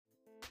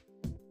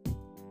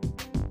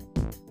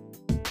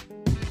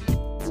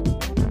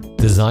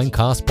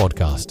Designcast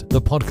Podcast,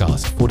 the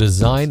podcast for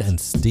design and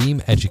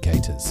STEAM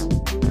educators.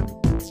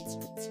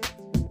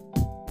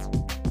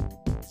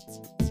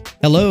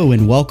 Hello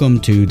and welcome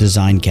to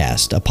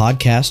Designcast, a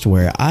podcast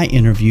where I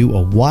interview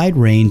a wide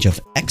range of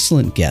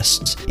excellent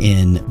guests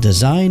in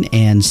design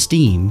and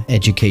STEAM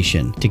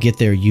education to get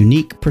their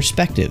unique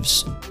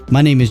perspectives.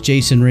 My name is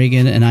Jason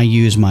Reagan, and I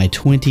use my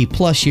 20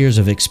 plus years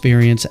of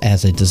experience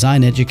as a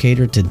design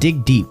educator to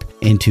dig deep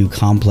into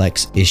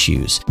complex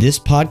issues. This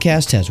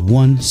podcast has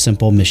one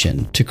simple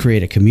mission: to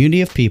create a community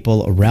of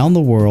people around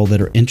the world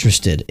that are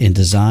interested in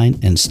design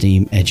and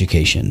STEAM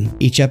education.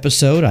 Each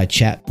episode, I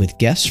chat with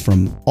guests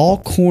from all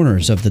corners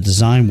of the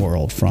design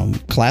world, from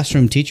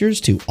classroom teachers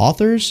to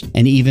authors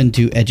and even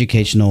to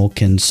educational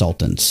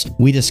consultants.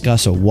 We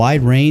discuss a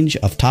wide range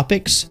of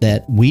topics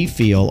that we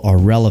feel are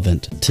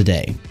relevant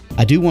today.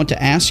 I do want to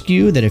ask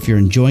you that if you're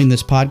enjoying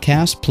this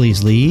podcast,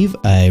 please leave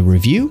a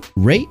review,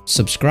 rate,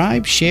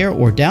 subscribe, share,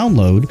 or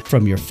download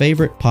from your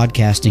favorite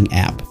podcasting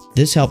app.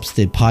 This helps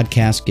the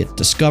podcast get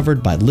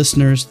discovered by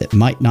listeners that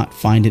might not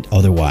find it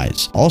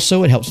otherwise.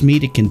 Also, it helps me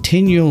to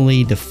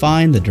continually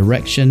define the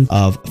direction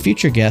of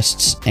future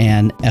guests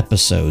and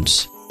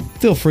episodes.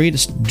 Feel free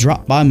to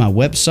drop by my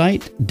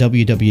website,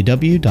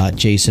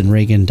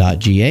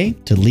 www.jasonreagan.ga,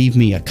 to leave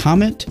me a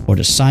comment or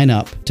to sign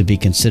up to be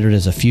considered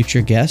as a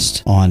future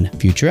guest on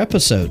future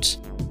episodes.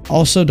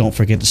 Also, don't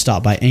forget to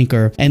stop by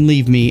Anchor and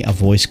leave me a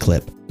voice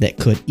clip that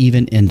could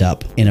even end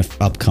up in an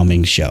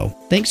upcoming show.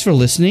 Thanks for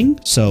listening,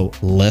 so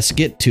let's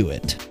get to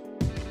it.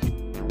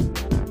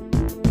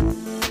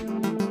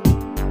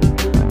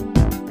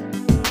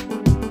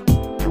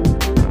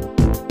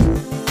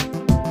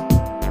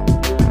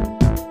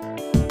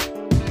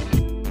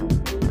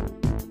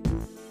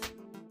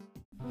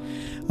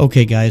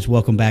 Okay guys,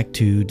 welcome back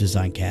to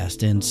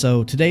Designcast. And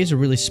so today's a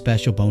really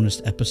special bonus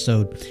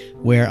episode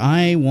where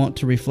I want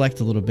to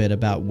reflect a little bit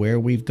about where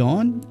we've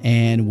gone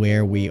and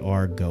where we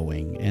are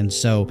going. And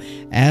so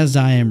as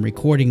I am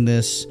recording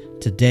this,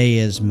 today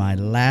is my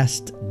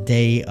last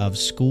day of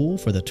school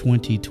for the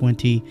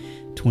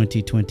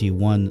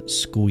 2020-2021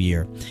 school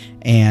year.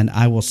 And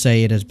I will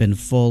say it has been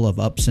full of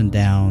ups and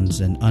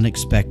downs and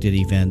unexpected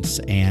events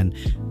and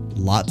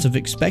lots of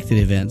expected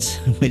events,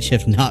 which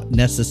have not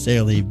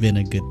necessarily been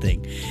a good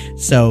thing.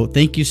 So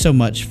thank you so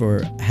much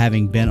for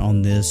having been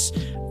on this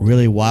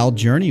really wild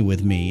journey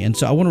with me. And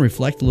so I want to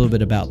reflect a little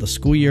bit about the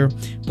school year,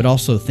 but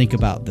also think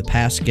about the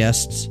past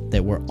guests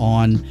that were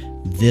on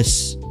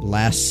this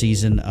last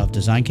season of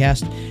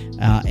Designcast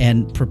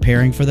and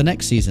preparing for the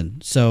next season.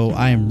 So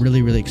I am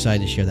really, really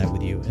excited to share that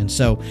with you. And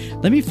so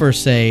let me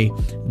first say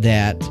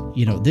that,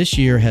 this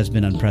year has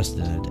been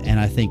unprecedented. And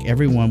I think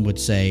everyone would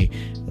say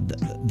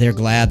they're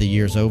glad the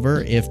year's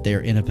over if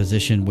they're in a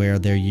position where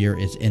their year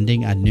is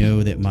ending. I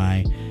know that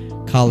my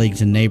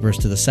colleagues and neighbors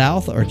to the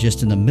south are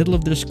just in the middle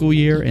of their school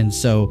year. And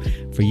so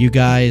for you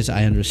guys,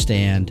 I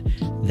understand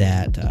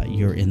that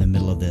you're in the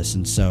middle of this.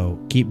 And so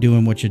keep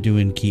doing what you're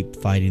doing. Keep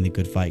fighting the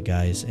good fight,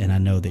 guys. And I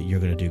know that you're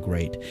going to do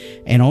great.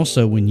 And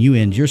also when you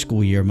end your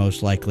school year,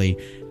 most likely,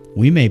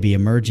 we may be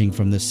emerging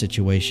from this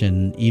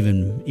situation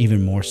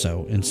even more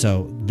so. And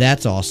so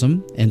that's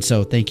awesome. And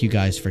so thank you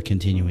guys for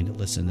continuing to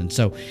listen. And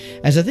so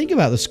as I think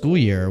about the school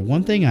year,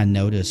 one thing I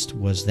noticed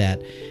was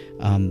that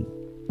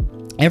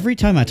every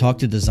time I talked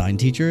to design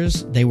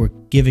teachers, they were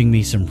giving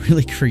me some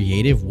really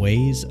creative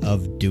ways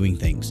of doing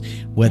things,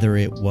 whether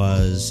it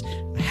was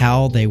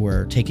how they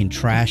were taking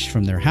trash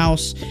from their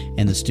house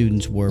and the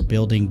students were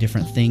building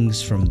different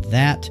things from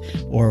that,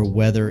 or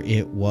whether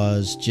it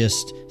was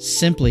just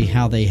simply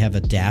how they have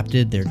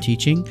adapted their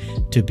teaching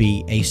to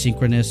be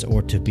asynchronous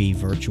or to be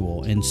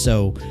virtual. And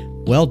so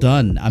well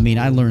done. I mean,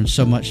 I learned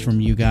so much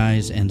from you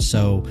guys, and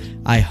so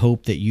I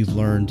hope that you've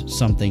learned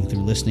something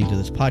through listening to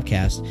this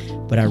podcast.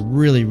 But I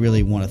really,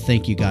 really want to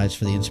thank you guys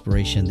for the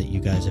inspiration that you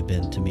guys have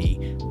been to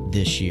me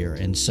this year.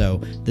 And so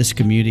this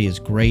community is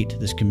great.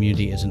 This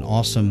community is an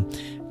awesome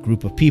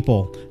group of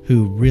people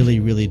who really,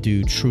 really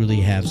do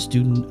truly have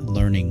student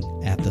learning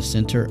at the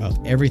center of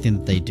everything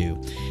that they do.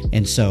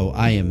 And so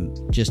I am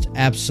just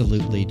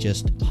absolutely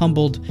just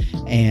humbled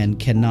and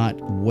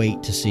cannot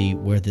wait to see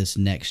where this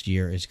next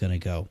year is going to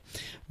go.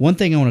 One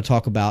thing I want to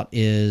talk about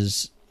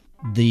is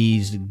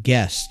these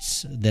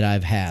guests that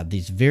I've had,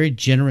 these very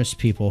generous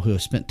people who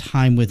have spent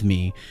time with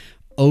me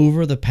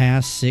over the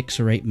past 6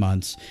 or 8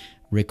 months,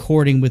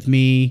 recording with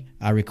me.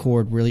 I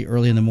record really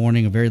early in the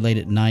morning or very late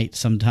at night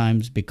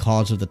sometimes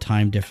because of the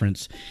time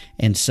difference.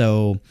 And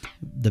so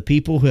the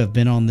people who have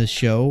been on this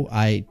show,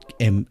 I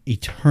am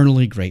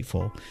eternally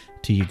grateful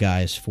to you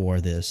guys for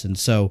this. And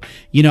so,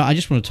 I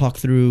just want to talk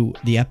through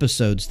the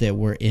episodes that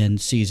were in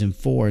season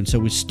 4. And so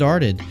we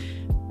started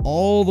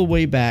all the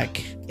way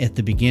back at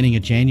the beginning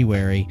of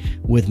January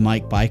with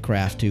Mike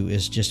Bycraft, who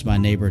is just my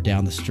neighbor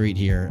down the street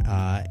here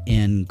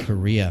in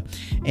Korea.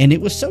 And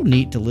it was so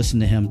neat to listen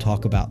to him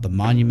talk about the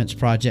monuments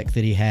project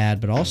that he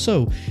had, but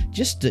also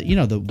just,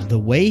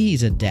 the way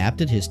he's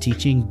adapted his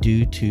teaching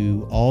due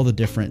to all the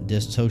different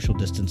social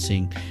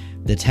distancing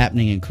that's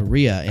happening in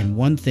Korea. And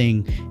one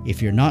thing,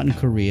 if you're not in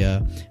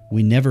Korea,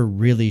 we never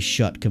really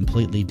shut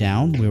completely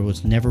down. There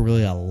was never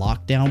really a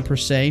lockdown per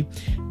se,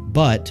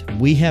 but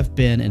we have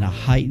been in a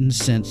heightened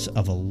sense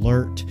of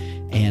alert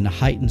and a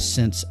heightened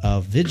sense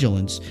of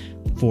vigilance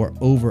for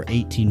over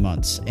 18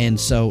 months. And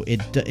so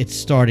it's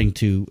starting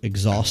to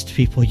exhaust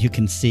people. You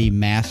can see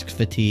mask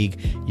fatigue,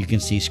 you can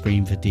see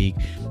screen fatigue,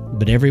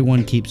 but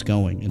everyone keeps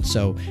going. And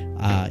so,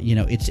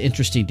 it's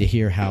interesting to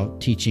hear how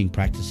teaching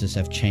practices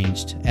have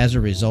changed as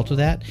a result of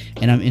that.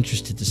 And I'm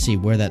interested to see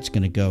where that's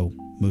going to go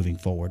moving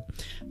forward.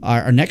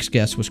 Our next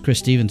guest was Chris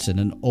Stevenson,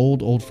 an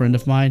old friend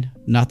of mine.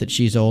 Not that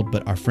she's old,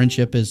 but our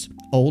friendship is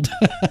old.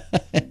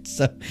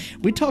 So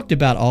we talked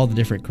about all the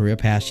different career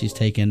paths she's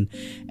taken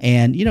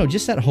and,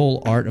 just that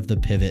whole art of the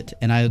pivot.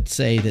 And I would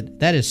say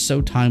that is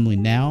so timely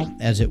now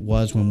as it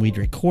was when we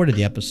recorded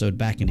the episode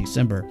back in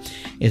December,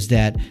 is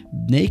that,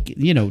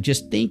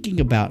 just thinking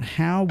about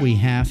how we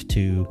have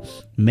to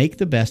make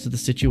the best of the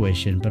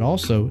situation, but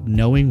also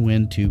knowing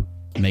when to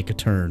make a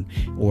turn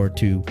or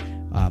to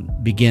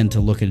begin to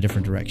look in a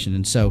different direction.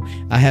 And so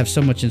I have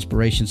so much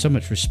inspiration, so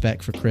much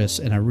respect for Chris,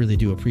 and I really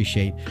do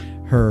appreciate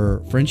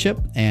her friendship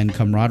and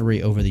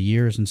camaraderie over the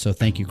years. And so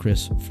thank you,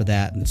 Chris, for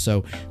that. And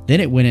so then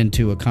it went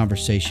into a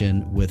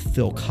conversation with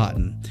Phil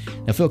Cotton.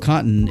 Now, Phil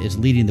Cotton is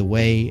leading the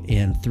way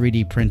in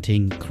 3D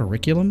printing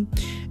curriculum.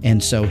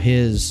 And so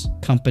his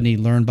company,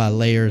 Learn by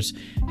Layers,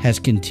 has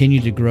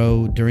continued to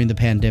grow during the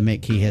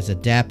pandemic. He has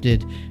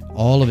adapted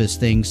all of his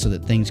things so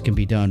that things can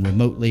be done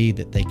remotely,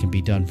 that they can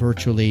be done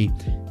virtually.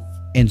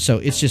 And so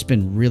it's just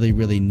been really,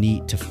 really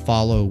neat to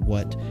follow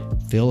what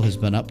Phil has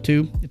been up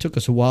to. It took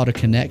us a while to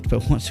connect,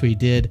 but once we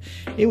did,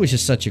 it was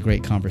just such a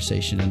great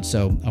conversation. And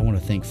so I want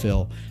to thank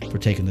Phil for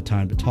taking the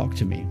time to talk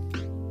to me.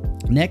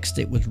 Next,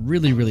 it was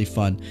really, really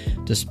fun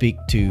to speak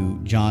to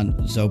John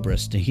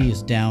Zobrist. He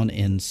is down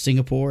in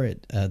Singapore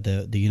at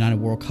the United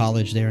World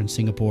College there in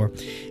Singapore,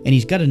 and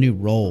he's got a new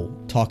role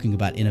talking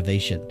about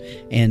innovation.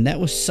 And that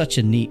was such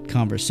a neat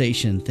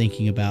conversation,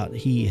 thinking about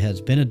he has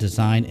been a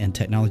design and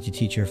technology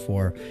teacher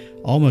for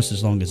almost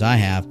as long as I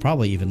have,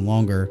 probably even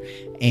longer.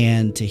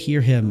 And to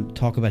hear him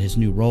talk about his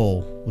new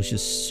role was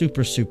just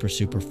super, super,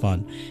 super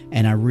fun.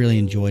 And I really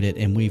enjoyed it.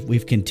 And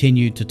we've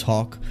continued to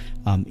talk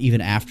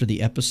even after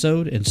the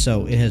episode. And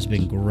so it has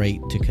been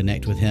great to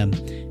connect with him.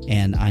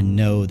 And I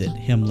know that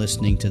him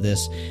listening to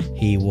this,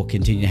 he will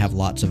continue to have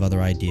lots of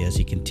other ideas.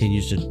 He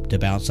continues to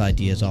bounce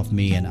ideas off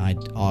me and I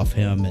off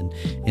him.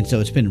 And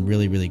so it's been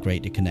really, really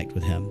great to connect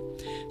with him.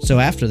 So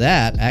after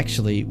that,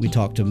 actually, we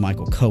talked to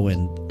Michael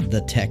Cohen,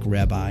 the tech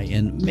rabbi,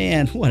 and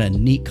man, what a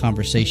neat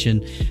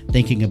conversation,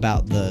 thinking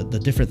about the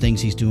different things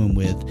he's doing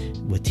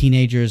with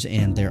teenagers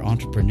and their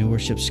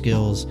entrepreneurship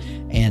skills,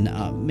 and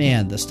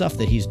man, the stuff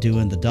that he's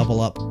doing, the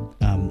Double Up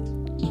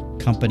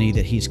company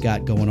that he's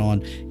got going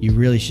on. You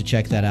really should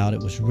check that out.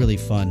 It was really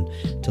fun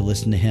to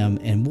listen to him,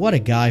 and what a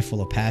guy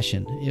full of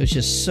passion. It was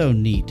just so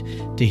neat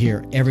to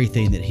hear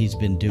everything that he's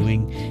been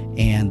doing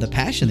and the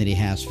passion that he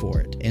has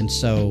for it. And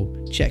so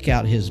check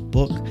out his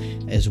book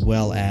as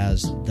well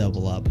as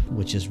Double Up,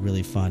 which is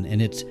really fun.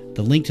 And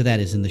the link to that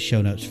is in the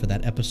show notes for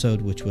that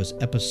episode, which was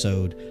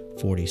episode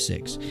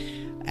 46.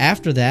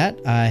 After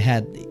that, I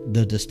had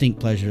the distinct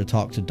pleasure to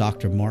talk to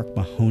Dr. Mark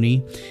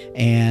Mahoney.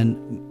 And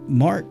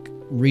Mark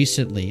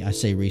recently,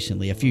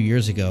 a few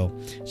years ago,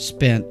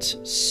 spent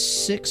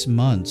 6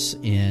 months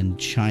in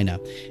China,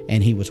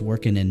 and he was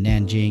working in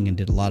Nanjing and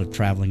did a lot of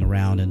traveling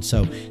around. And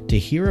so to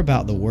hear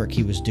about the work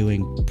he was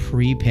doing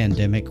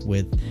pre-pandemic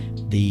with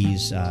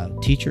these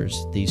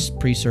teachers, these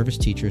pre-service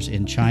teachers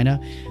in China,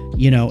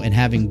 and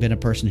having been a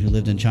person who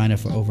lived in China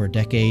for over a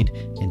decade,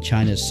 and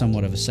China is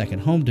somewhat of a second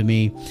home to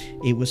me,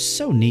 it was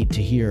so neat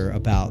to hear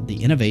about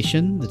the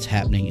innovation that's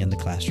happening in the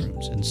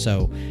classrooms. And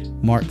so,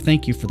 Mark,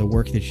 thank you for the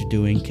work that you're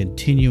doing,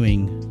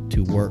 continuing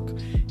to work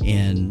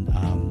in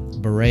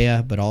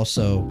Berea, but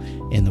also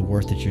in the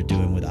work that you're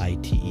doing with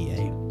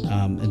ITEA.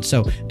 And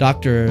so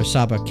Dr.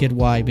 Saba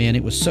Kidwai, man,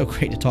 it was so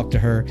great to talk to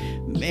her.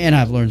 Man,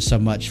 I've learned so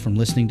much from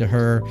listening to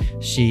her.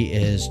 She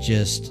is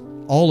just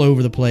all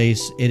over the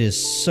place. It is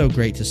so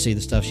great to see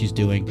the stuff she's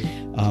doing.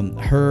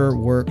 Her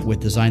work with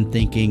design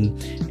thinking,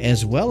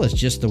 as well as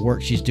just the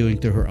work she's doing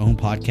through her own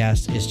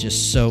podcast, is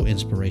just so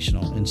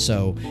inspirational. And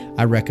so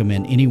I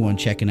recommend anyone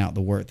checking out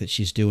the work that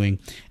she's doing.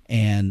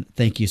 And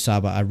thank you,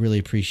 Saba. I really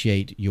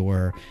appreciate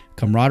your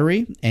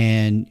camaraderie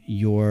and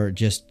your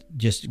just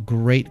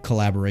great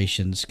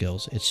collaboration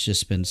skills. It's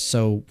just been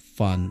so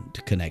fun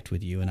to connect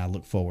with you, and I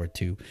look forward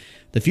to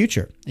the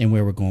future and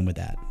where we're going with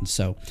that. And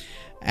so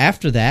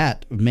after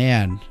that,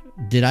 man,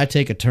 did I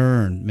take a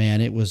turn.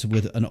 Man, it was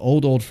with an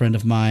old friend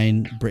of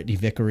mine, Brittany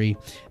Vickery,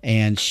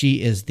 and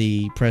she is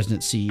the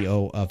president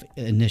CEO of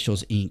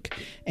Initials Inc.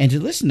 And to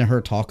listen to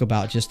her talk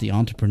about just the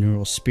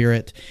entrepreneurial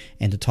spirit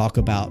and to talk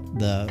about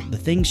the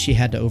things she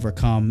had to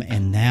overcome,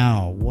 and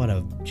now what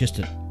a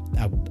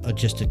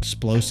just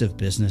explosive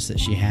business that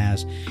she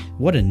has.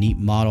 What a neat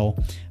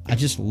model. I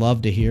just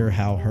love to hear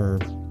how her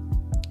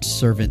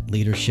servant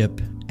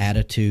leadership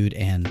attitude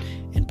and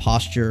and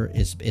posture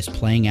is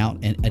playing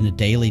out on a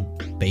daily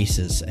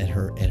basis at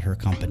her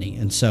company.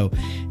 And so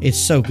it's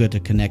so good to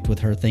connect with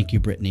her. Thank you,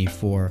 Brittany,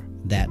 for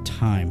that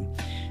time.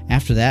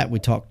 After that, we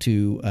talked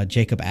to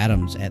Jacob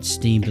Adams at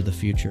STEAM to the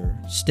Future.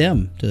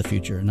 STEM to the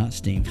Future, not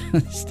STEAM.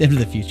 STEM to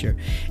the Future.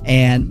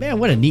 And man,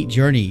 what a neat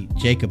journey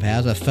Jacob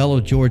has. A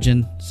fellow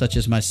Georgian such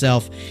as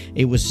myself,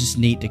 it was just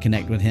neat to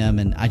connect with him.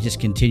 And I just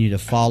continue to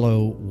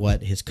follow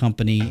what his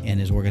company and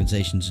his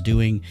organization's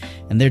doing.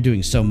 And they're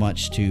doing so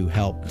much to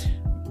help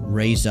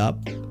raise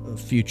up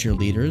future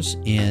leaders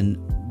in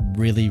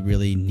really,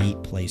 really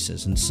neat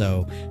places. And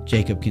so,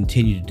 Jacob,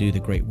 continue to do the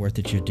great work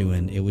that you're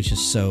doing. It was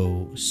just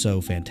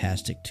so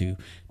fantastic to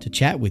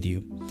chat with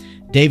you.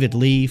 David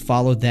Lee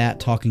followed that,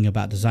 talking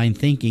about design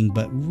thinking,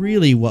 but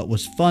really what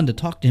was fun to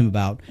talk to him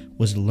about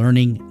was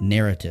learning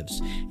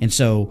narratives. And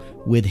so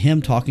with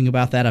him talking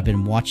about that, I've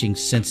been watching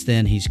since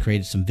then. He's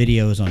created some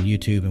videos on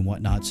YouTube and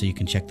whatnot, so you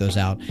can check those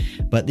out.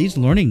 But these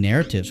learning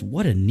narratives,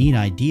 what a neat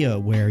idea,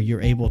 where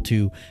you're able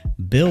to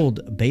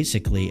build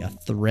basically a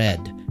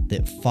thread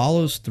that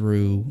follows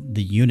through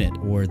the unit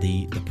or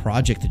the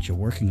project that you're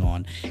working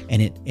on,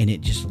 and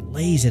it just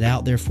lays it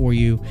out there for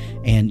you.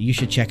 And you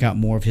should check out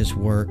more of his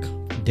work,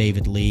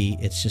 David Lee.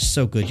 It's just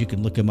so good. You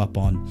can look him up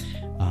on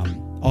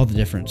all the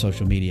different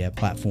social media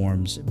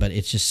platforms, but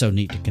it's just so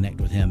neat to connect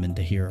with him and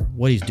to hear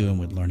what he's doing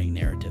with learning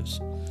narratives.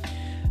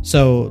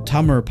 So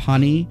Tamar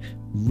Pani,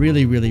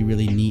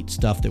 really neat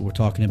stuff that we're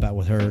talking about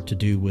with her to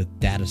do with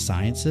data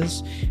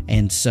sciences.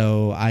 And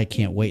so I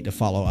can't wait to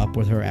follow up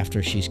with her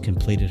after she's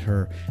completed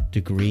her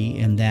degree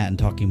in that and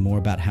talking more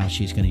about how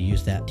she's going to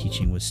use that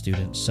teaching with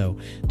students. So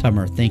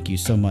Tamar, thank you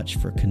so much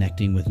for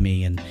connecting with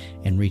me and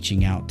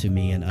reaching out to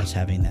me and us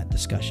having that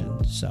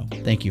discussion. So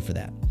thank you for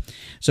that.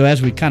 So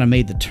as we kind of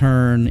made the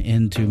turn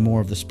into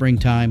more of the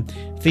springtime,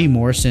 Fee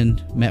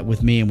Morrison met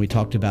with me and we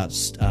talked about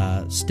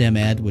STEM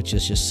Ed, which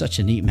is just such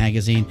a neat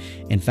magazine.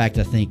 In fact,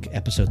 I think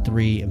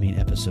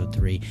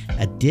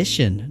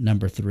edition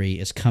number 3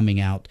 is coming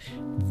out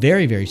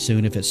very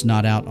soon, if it's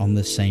not out on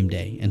this same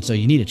day. And so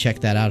you need to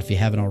check that out if you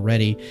haven't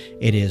already.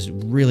 It is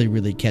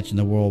really catching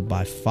the world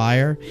by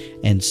fire.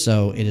 And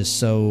so it is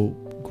so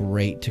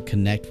great to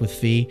connect with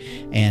Fee.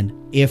 And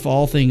if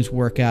all things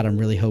work out, I'm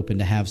really hoping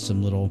to have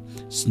some little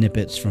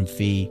snippets from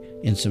Fee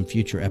in some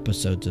future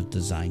episodes of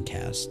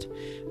DesignCast.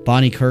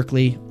 Bonnie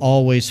Kirkley,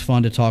 always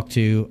fun to talk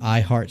to.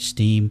 I Heart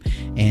STEAM,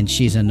 and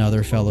she's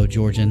another fellow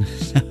Georgian.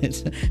 So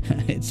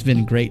it's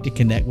been great to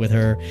connect with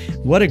her.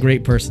 What a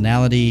great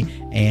personality,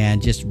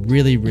 and just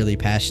really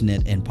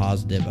passionate and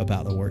positive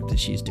about the work that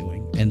she's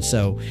doing. And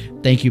so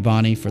thank you,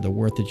 Bonnie, for the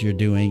work that you're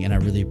doing, and I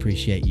really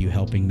appreciate you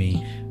helping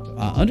me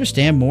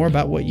understand more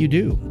about what you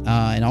do,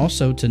 and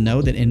also to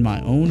know that in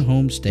my own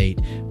home state,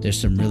 there's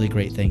some really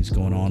great things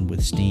going on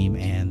with STEAM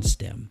and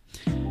STEM.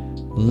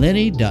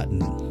 Lenny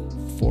Dutton,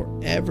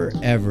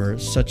 forever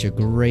such a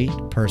great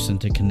person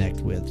to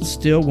connect with.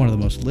 Still one of the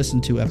most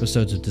listened to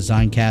episodes of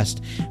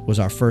DesignCast was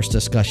our first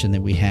discussion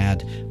that we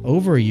had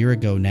over a year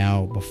ago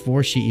now,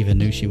 before she even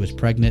knew she was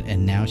pregnant,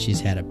 and now she's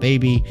had a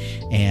baby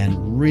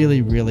and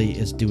really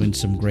is doing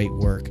some great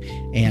work.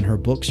 And her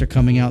books are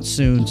coming out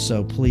soon,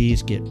 so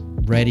please get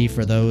ready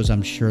for those.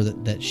 I'm sure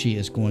that she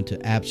is going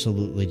to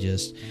absolutely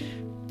just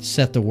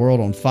set the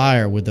world on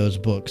fire with those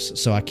books.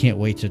 So I can't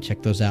wait to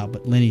check those out.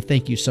 But Lenny,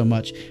 thank you so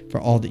much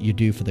for all that you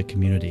do for the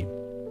community.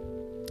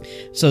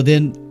 So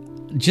then,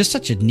 just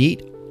such a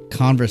neat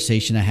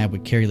conversation I had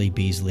with Carrie Lee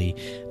Beasley.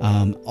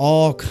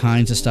 All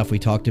kinds of stuff we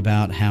talked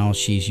about, how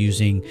she's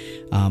using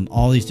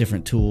all these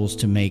different tools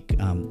to make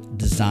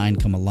design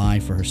come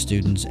alive for her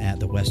students at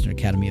the Western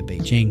Academy of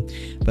Beijing.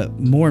 But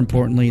more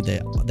importantly,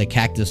 the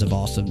Cactus of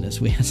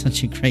Awesomeness. We had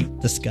such a great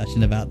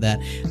discussion about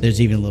that.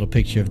 There's even a little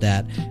picture of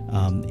that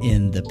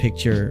in the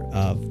picture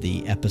of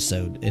the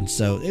episode. And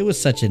so it was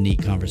such a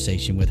neat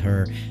conversation with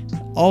her.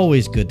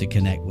 Always good to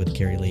connect with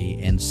Carrie Lee.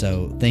 And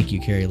so thank you,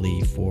 Carrie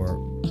Lee,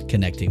 for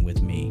connecting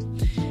with me.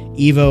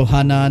 Ivo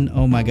Hanan,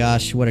 oh my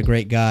gosh, what a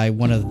great guy.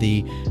 One of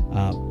the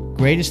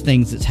greatest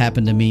things that's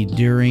happened to me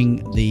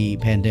during the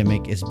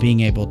pandemic is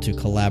being able to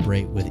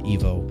collaborate with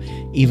Ivo.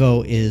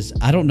 Ivo is,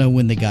 I don't know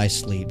when the guy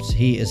sleeps.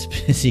 He is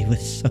busy with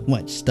so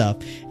much stuff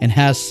and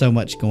has so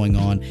much going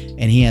on,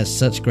 and he has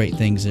such great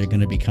things that are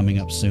going to be coming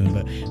up soon.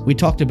 But we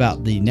talked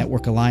about the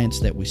Network Alliance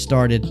that we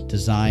started,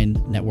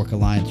 Design Network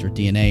Alliance, or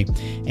DNA,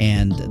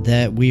 and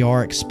that we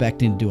are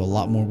expecting to do a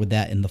lot more with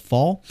that in the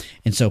fall.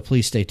 And so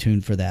please stay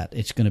tuned for that.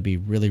 It's going to be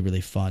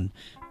really fun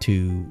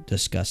to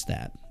discuss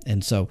that.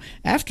 And so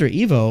after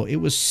Evo, it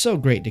was so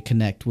great to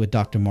connect with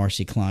Dr.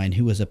 Marcy Klein,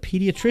 who is a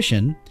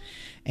pediatrician,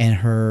 and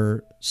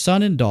her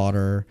son and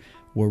daughter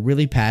were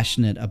really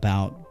passionate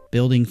about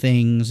building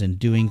things and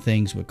doing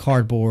things with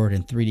cardboard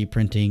and 3D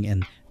printing,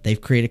 and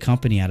they've created a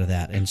company out of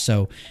that. And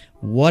so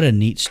what a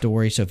neat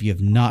story. So if you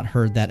have not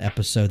heard that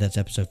episode, that's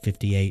episode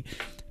 58,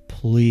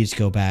 please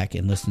go back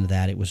and listen to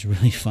that. It was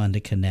really fun to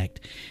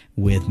connect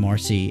with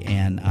Marcy,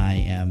 and I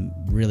am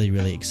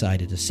really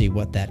excited to see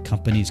what that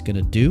company is going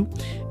to do,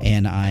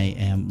 and I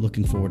am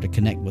looking forward to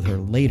connect with her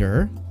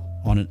later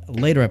on a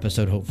later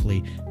episode,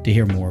 hopefully, to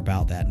hear more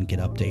about that and get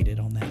updated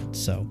on that.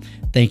 So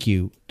thank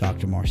you,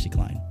 Dr. Marcy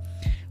Klein.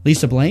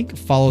 Lisa Blank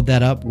followed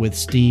that up with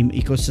STEAM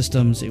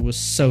Ecosystems. It was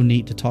so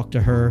neat to talk to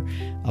her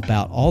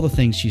about all the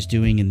things she's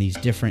doing in these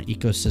different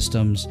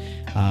ecosystems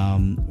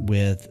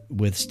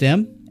with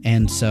STEM.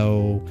 And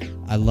so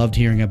I loved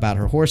hearing about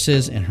her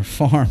horses and her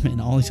farm and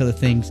all these other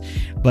things.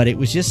 But it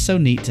was just so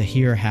neat to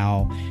hear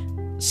how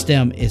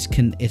STEM is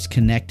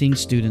connecting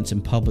students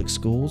in public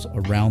schools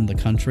around the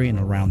country and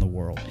around the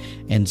world.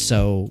 And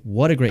so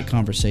what a great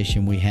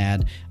conversation we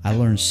had. I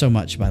learned so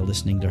much by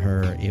listening to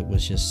her. It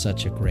was just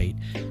such a great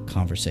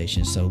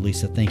conversation. So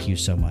Lisa, thank you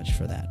so much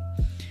for that.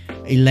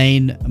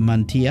 Elaine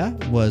Mantilla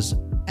was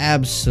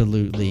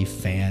absolutely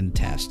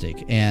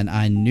fantastic, and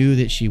I knew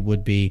that she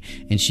would be,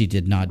 and she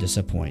did not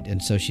disappoint.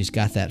 And so she's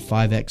got that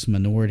 5X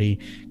minority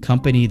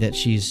company that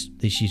she's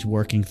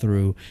working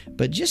through,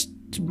 but just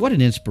what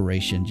an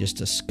inspiration, just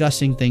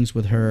discussing things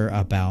with her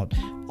about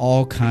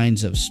all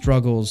kinds of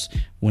struggles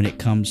when it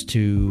comes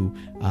to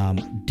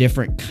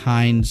different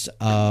kinds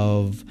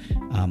of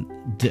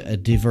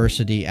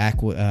diversity,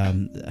 equity,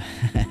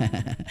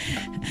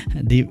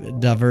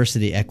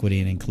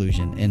 and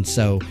inclusion. And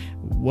so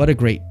what a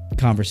great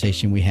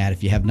conversation we had.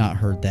 If you have not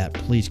heard that,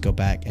 please go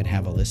back and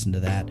have a listen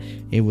to that.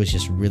 It was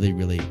just really,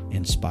 really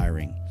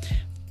inspiring.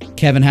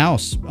 Kevin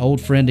House,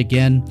 old friend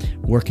again,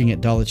 working at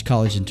Dulwich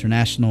College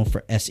International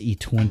for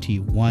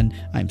SE21.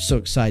 I'm so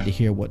excited to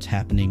hear what's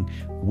happening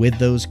with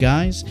those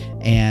guys,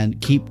 and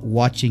keep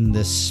watching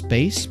this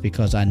space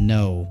because I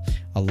know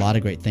a lot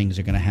of great things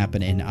are going to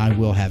happen, and I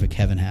will have a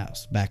Kevin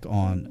House back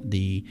on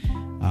the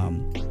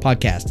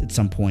podcast at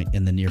some point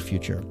in the near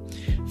future.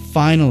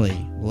 Finally,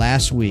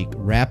 last week,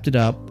 wrapped it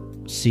up,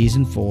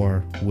 Season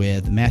 4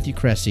 with Matthew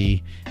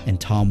Cressy and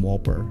Tom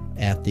Wolper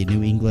at the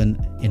New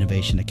England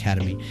Innovation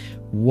Academy.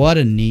 What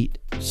a neat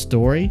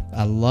story.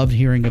 I loved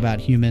hearing about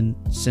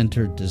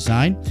human-centered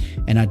design,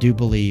 and I do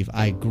believe,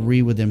 I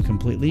agree with them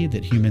completely,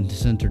 that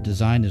human-centered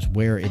design is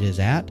where it is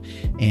at,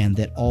 and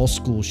that all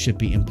schools should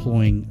be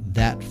employing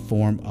that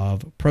form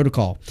of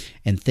protocol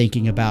and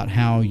thinking about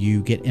how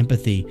you get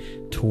empathy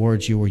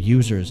towards your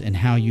users and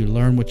how you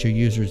learn what your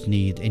users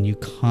need, and you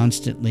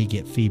constantly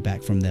get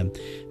feedback from them,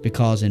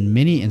 because in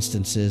many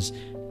instances,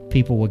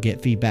 people will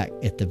get feedback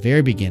at the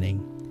very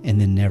beginning and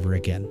then never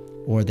again,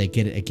 or they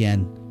get it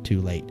again too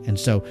late. And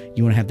so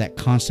you want to have that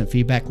constant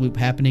feedback loop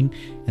happening,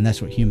 and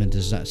that's what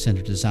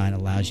human-centered design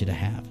allows you to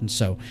have. And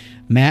so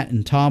Matt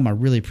and Tom, I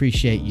really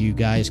appreciate you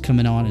guys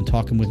coming on and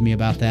talking with me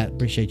about that.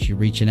 Appreciate you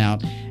reaching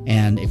out.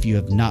 And if you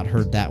have not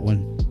heard that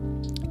one,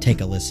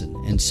 take a listen.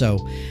 And so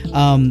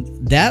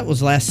that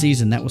was last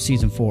season. That was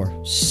season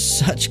 4.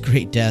 Such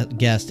great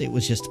guests. It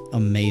was just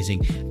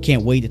amazing.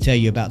 Can't wait to tell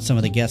you about some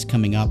of the guests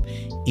coming up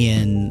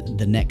in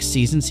the next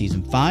season,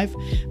 season 5.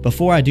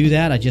 Before I do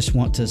that, I just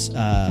want to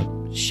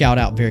shout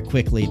out very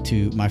quickly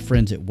to my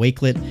friends at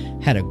Wakelet.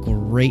 Had a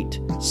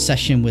great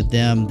session with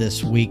them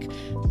this week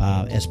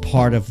as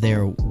part of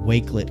their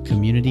Wakelet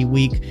Community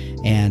Week,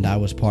 and I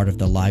was part of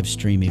the live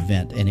stream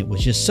event, and it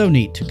was just so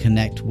neat to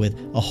connect with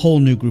a whole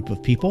new group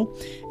of people.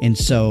 And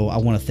so I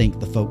want to thank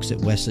the folks at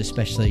Wesley,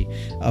 especially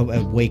at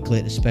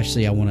Wakelet,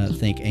 especially I want to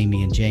thank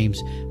Amy and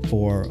James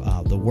for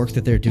the work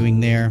that they're doing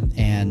there,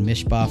 and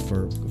Mishpah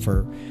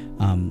for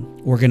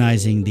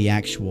organizing the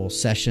actual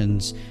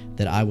sessions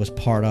that I was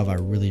part of. I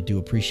really do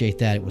appreciate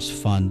that. It was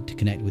fun to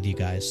connect with you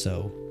guys,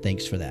 so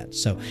thanks for that.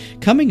 So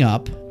coming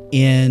up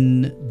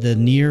in the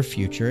near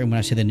future, and when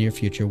I say the near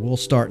future, we'll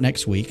start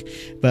next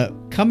week, but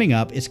coming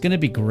up, it's going to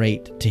be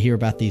great to hear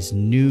about these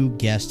new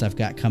guests I've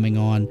got coming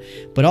on.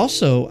 But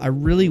also, I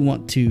really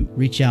want to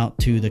reach out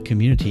to the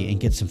community and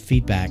get some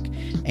feedback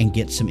and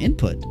get some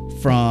input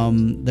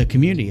from the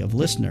community of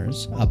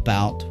listeners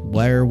about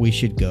where we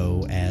should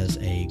go as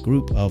a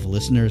group of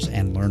listeners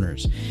and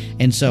learners.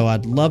 And so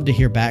I'd love to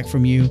hear back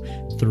from you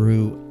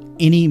through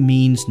any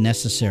means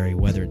necessary,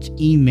 whether it's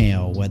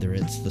email, whether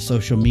it's the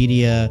social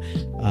media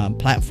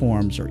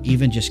platforms, or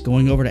even just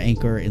going over to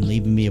Anchor and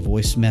leaving me a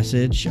voice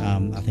message.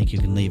 I think you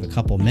can leave a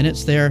couple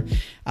minutes there.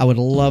 I would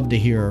love to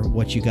hear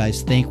what you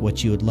guys think,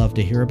 what you would love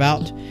to hear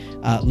about.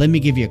 Let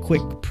me give you a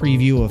quick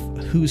preview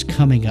of who's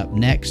coming up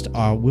next.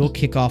 We'll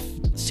kick off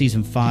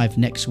season 5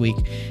 next week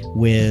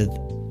with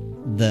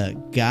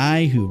the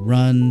guy who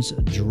runs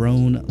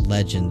Drone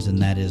Legends, and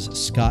that is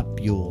Scott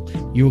Buell.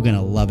 You're going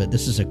to love it.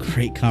 This is a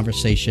great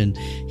conversation.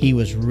 He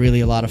was really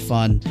a lot of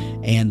fun,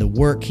 and the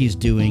work he's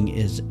doing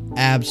is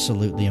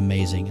absolutely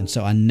amazing. And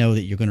so I know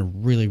that you're going to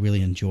really,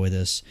 really enjoy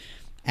this.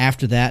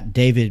 After that,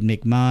 David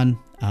McMahon,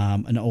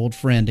 an old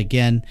friend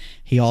again.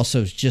 He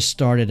also has just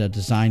started a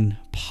design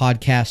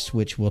podcast,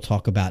 which we'll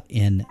talk about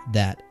in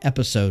that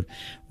episode.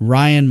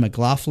 Ryan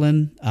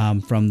McLaughlin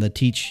from the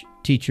Teach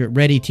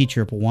Ready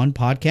Teacher 1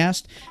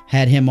 podcast.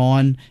 Had him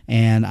on,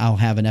 and I'll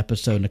have an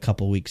episode in a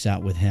couple of weeks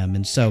out with him.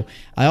 And so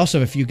I also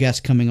have a few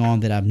guests coming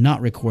on that I've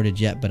not recorded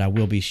yet, but I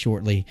will be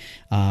shortly.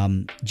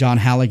 John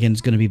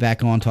Halligan's going to be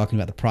back on talking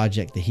about the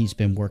project that he's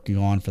been working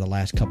on for the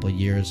last couple of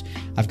years.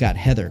 I've got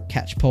Heather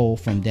Catchpole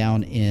from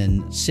down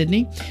in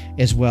Sydney,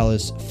 as well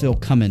as Phil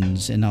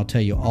Cummins, and I'll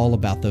tell you all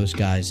about those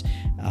guys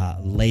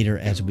later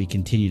as we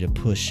continue to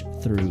push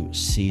through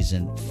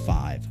season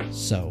 5.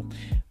 So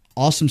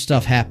awesome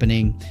stuff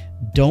happening.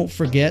 Don't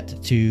forget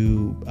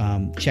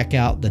to check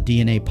out the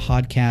DNA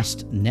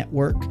Podcast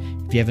Network.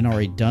 If you haven't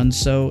already done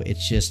so,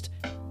 it's just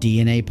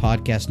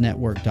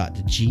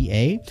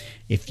dnapodcastnetwork.ga.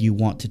 If you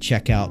want to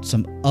check out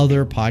some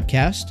other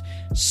podcasts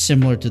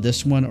similar to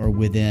this one or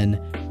within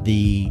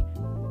the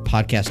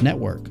podcast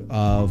network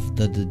of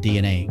the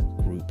DNA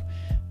group.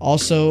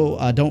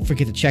 Also, don't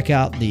forget to check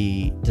out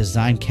the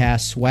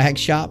DesignCast swag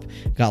shop.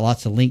 Got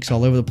lots of links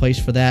all over the place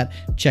for that.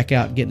 Check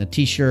out getting a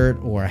t-shirt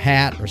or a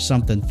hat or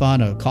something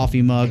fun, a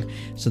coffee mug,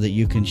 so that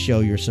you can show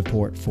your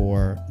support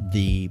for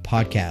the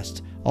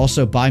podcast.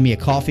 Also, buy me a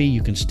coffee.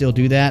 You can still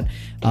do that.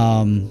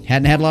 Hadn't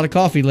had a lot of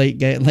coffee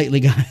lately,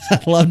 guys.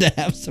 I'd love to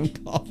have some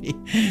coffee.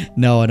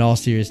 No, in all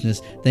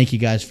seriousness, thank you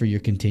guys for your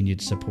continued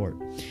support.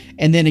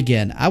 And then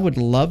again, I would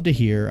love to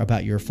hear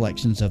about your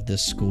reflections of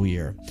this school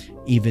year,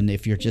 even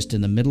if you're just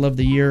in the middle of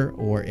the year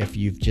or if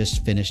you've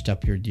just finished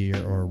up your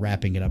year or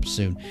wrapping it up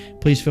soon.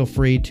 Please feel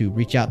free to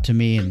reach out to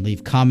me and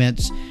leave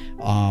comments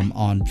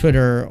on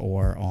Twitter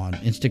or on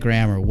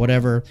Instagram or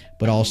whatever,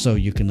 but also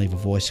you can leave a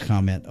voice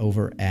comment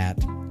over at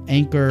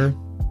Anchor,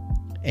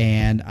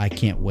 and I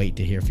can't wait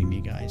to hear from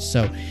you guys.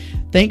 So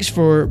thanks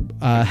for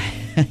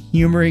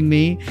humoring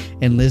me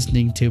and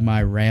listening to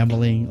my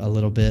rambling a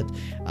little bit.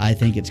 I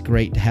think it's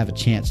great to have a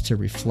chance to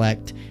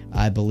reflect.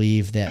 I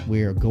believe that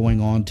we are going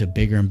on to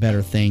bigger and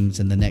better things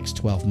in the next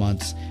 12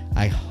 months.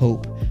 I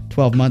hope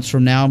 12 months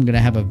from now I'm going to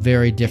have a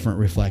very different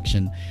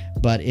reflection.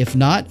 But if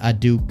not, I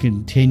do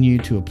continue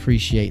to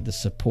appreciate the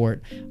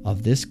support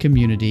of this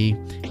community.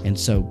 And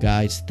so,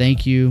 guys,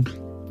 thank you.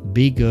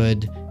 Be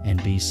good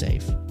and be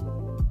safe.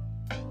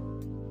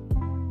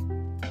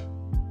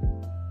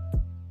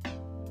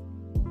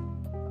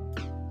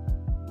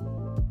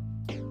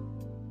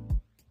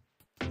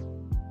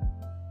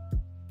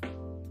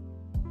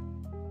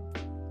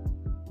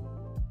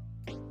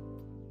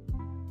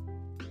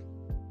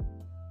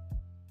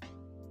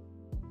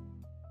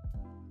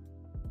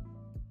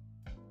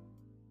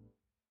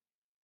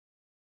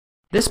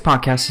 This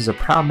podcast is a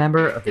proud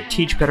member of the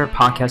Teach Better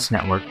Podcast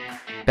Network.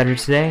 Better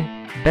today,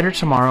 better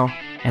tomorrow,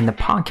 and the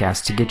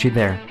podcast to get you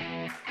there.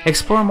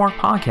 Explore more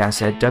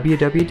podcasts at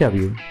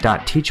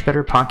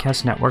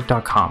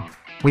www.teachbetterpodcastnetwork.com.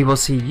 We will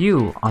see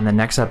you on the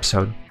next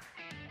episode.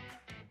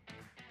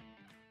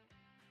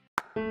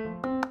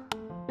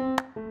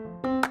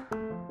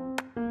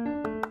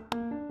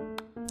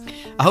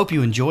 I hope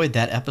you enjoyed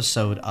that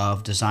episode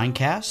of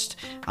DesignCast.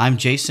 I'm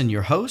Jason,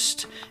 your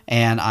host,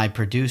 and I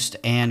produced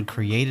and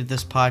created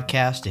this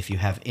podcast. If you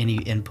have any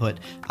input,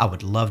 I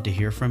would love to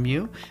hear from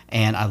you,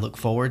 and I look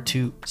forward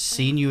to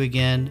seeing you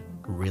again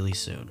really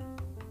soon.